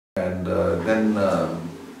And then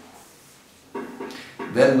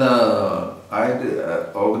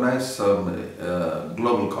I organized some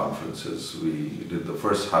global conferences. We did the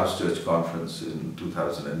first house church conference in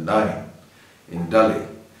 2009 in Delhi,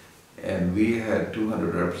 and we had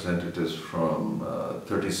 200 representatives from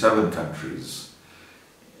 37 countries.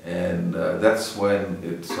 And that's when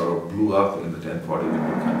it sort of blew up in the 1040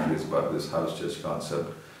 countries about this house church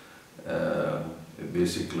concept.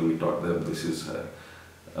 Basically, we taught them this is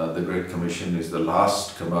the Great Commission is the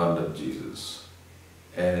last command of Jesus.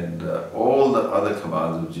 And all the other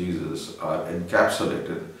commands of Jesus are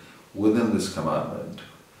encapsulated within this commandment.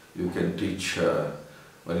 You can teach,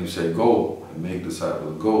 when you say go and make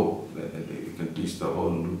disciples, go, you can teach the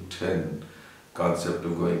whole Luke 10 concept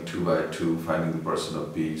of going 2 by 2, finding the person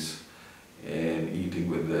of peace and eating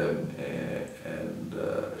with them and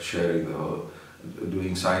sharing the whole,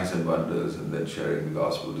 doing signs and wonders, and then sharing the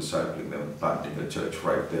gospel, discipling them, planting a church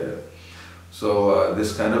right there. So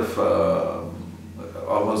this kind of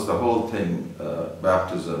almost the whole thing,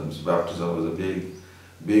 baptism was a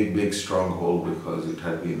big stronghold because it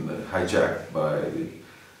had been hijacked by the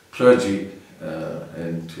clergy,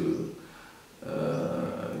 and to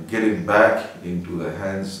get it back into the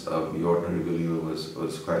hands of the ordinary believer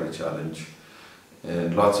was quite a challenge.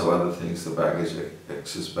 And lots of other things, the baggage,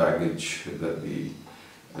 excess baggage that the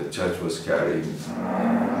church was carrying,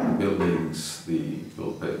 the buildings, the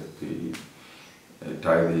pulpit, the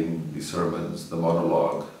tithing, the sermons, the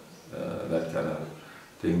monologue, that kind of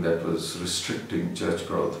thing that was restricting church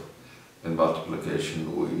growth and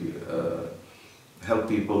multiplication. We help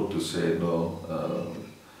people to say no,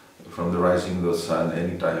 from the rising of the sun,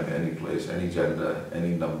 anytime, any place, any gender,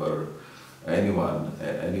 any number, anyone,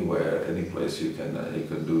 anywhere, any place you can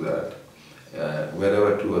do that.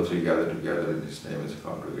 Wherever 2 or 3 gather together in His name as a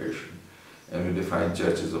congregation. And we define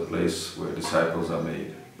church as a place where disciples are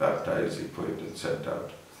made, baptized, equipped, and sent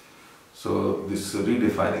out. So this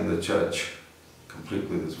redefining the church, complete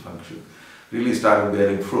with this function, really started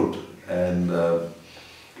bearing fruit. And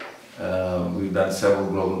we've done several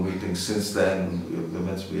global meetings since then.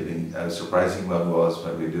 Women's meeting, a surprising one was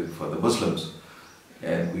when we did for the Muslims.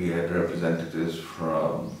 And we had representatives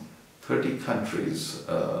from 30 countries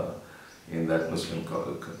in that Muslim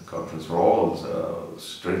conference, for all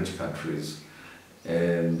strange countries,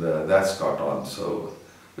 and that's caught on. So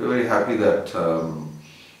we're very happy that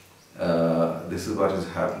this is what is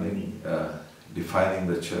happening, defining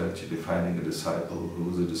the church, defining a disciple,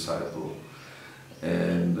 who's a disciple,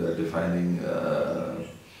 and defining,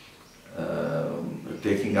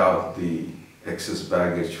 taking out the excess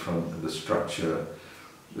baggage from the structure.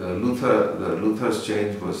 Luther's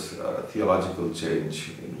change was a theological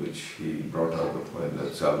change in which he brought out the point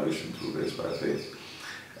that salvation through grace by faith.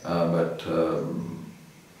 But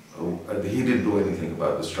he didn't do anything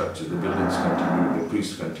about the structure. The buildings continued, the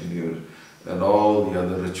priests continued, and all the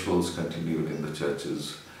other rituals continued in the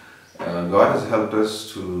churches. God has helped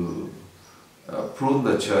us to prune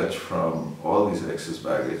the church from all these excess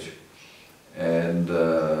baggage. And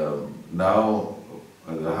now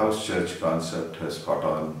the house church concept has caught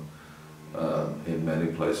on in many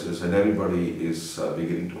places, and everybody is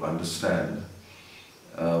beginning to understand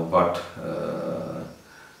what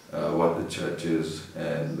the church is.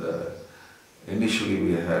 And initially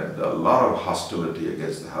we had a lot of hostility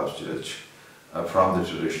against the house church from the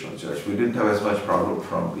traditional church. We didn't have as much problem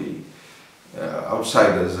from the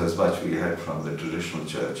outsiders as much we had from the traditional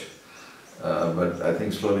church. But I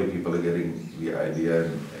think slowly people are getting the idea,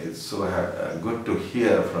 and it's so good to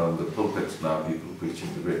hear from the pulpits now, people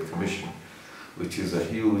preaching the Great Commission, which is a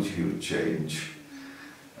huge change.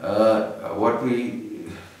 What we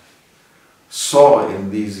saw in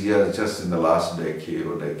these years, just in the last decade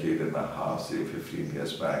or decade and a half, say 15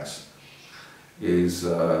 years max, is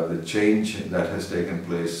the change that has taken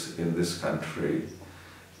place in this country.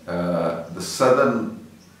 The southern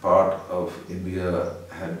part of India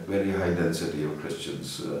had very high density of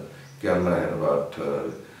Christians. Kerala had about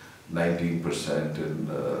 19%, and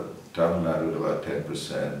Tamil Nadu had about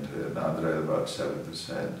 10%, and Andhra had about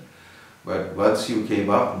 7%. But once you came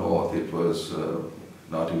up north, it was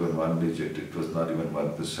not even 1 digit, it was not even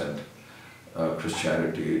 1%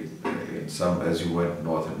 Christianity. In some, as you went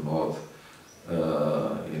north and north,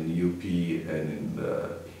 in UP and in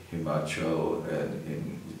Himachal and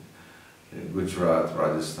in Gujarat,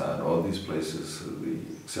 Rajasthan, all these places,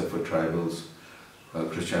 except for tribals,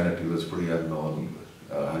 Christianity was pretty unknown.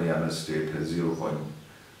 Haryana state has 0.01%.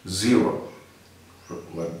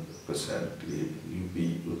 UP,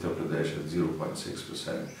 Uttar Pradesh has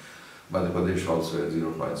 0.6%. Madhya Pradesh also has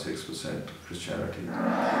 0.6% Christianity.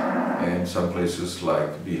 And some places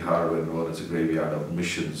like Bihar were known as a graveyard of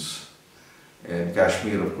missions. And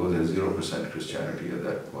Kashmir, of course, has 0% Christianity at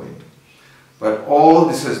that point. But all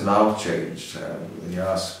this has now changed. When you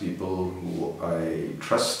ask people who I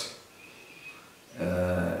trust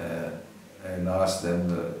and ask them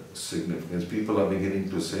the significance, people are beginning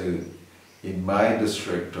to say, in my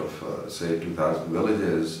district of say 2,000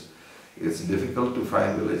 villages, it's difficult to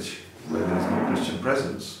find a village where there is no Christian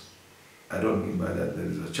presence. I don't mean by that there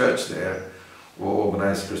is a church there or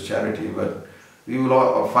organized Christianity, but we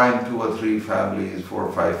will find 2 or 3 families, 4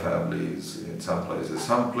 or 5 families in some places.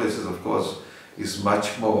 Some places, of course, is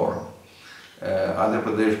much more. Andhra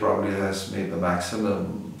Pradesh probably has made the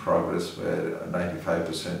maximum progress, where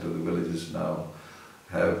 95% of the villages now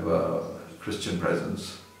have Christian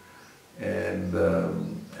presence. And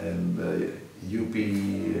UP,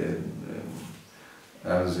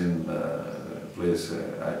 I was in a place,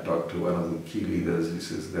 I talked to one of the key leaders. He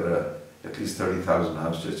says there are at least 30,000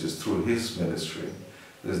 house churches through his ministry.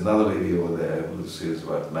 There's another lady over there who says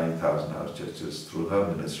about 9,000 house churches through her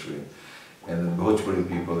ministry. And in Bhojpuri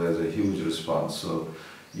people, there's a huge response. So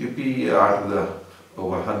UP, out of the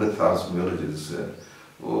over 100,000 villages,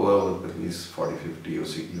 well, at least 40, 50 or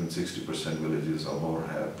even 60% villages or more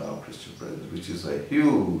have now Christian presence, which is a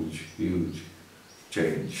huge, huge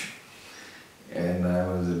change. And I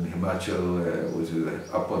was in Himachal, which is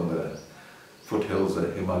up on the foothills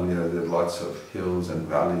of Himalaya. There are lots of hills and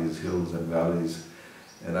valleys,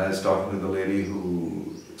 And I was talking to the lady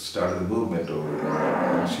who started the movement over there,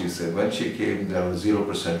 and she said when she came there was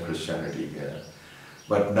 0% Christianity here.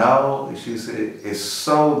 But now, she said, it's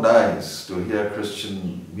so nice to hear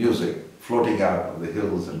Christian music floating out of the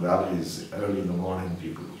hills and valleys early in the morning.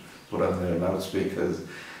 People put on their loudspeakers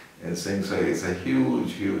and sing. So it's a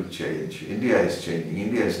huge, huge change. India is changing.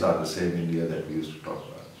 India is not the same India that we used to talk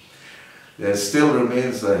about. There still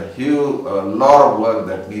remains a lot of work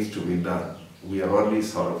that needs to be done. We are only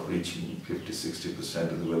sort of reaching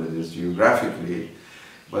 50–60% of the villages geographically,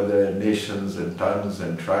 but there are nations and tongues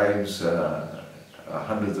and tribes,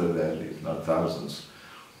 hundreds of them, if not thousands,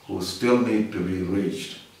 who still need to be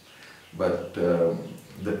reached. But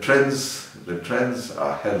the trends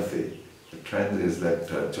are healthy. The trend is that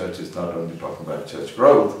church is not only talking about church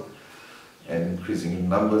growth and increasing in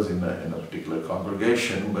numbers in a particular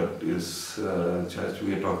congregation, but is church,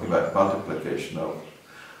 we are talking about multiplication.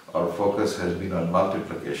 Our focus has been on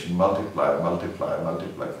multiplication, multiply,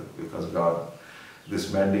 because God,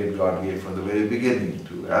 this mandate God gave from the very beginning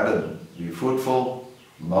to Adam, be fruitful,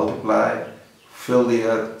 multiply, fill the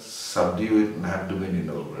earth, subdue it, and have dominion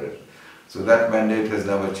over it. So that mandate has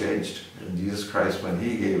never changed. And Jesus Christ, when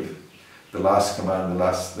He gave the last command,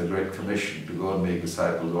 the Great Commission, to go and make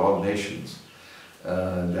disciples of all nations,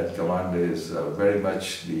 that command is very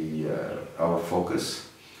much our focus.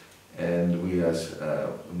 And we are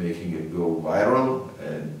making it go viral,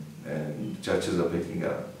 and churches are picking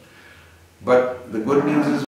up. But the good news is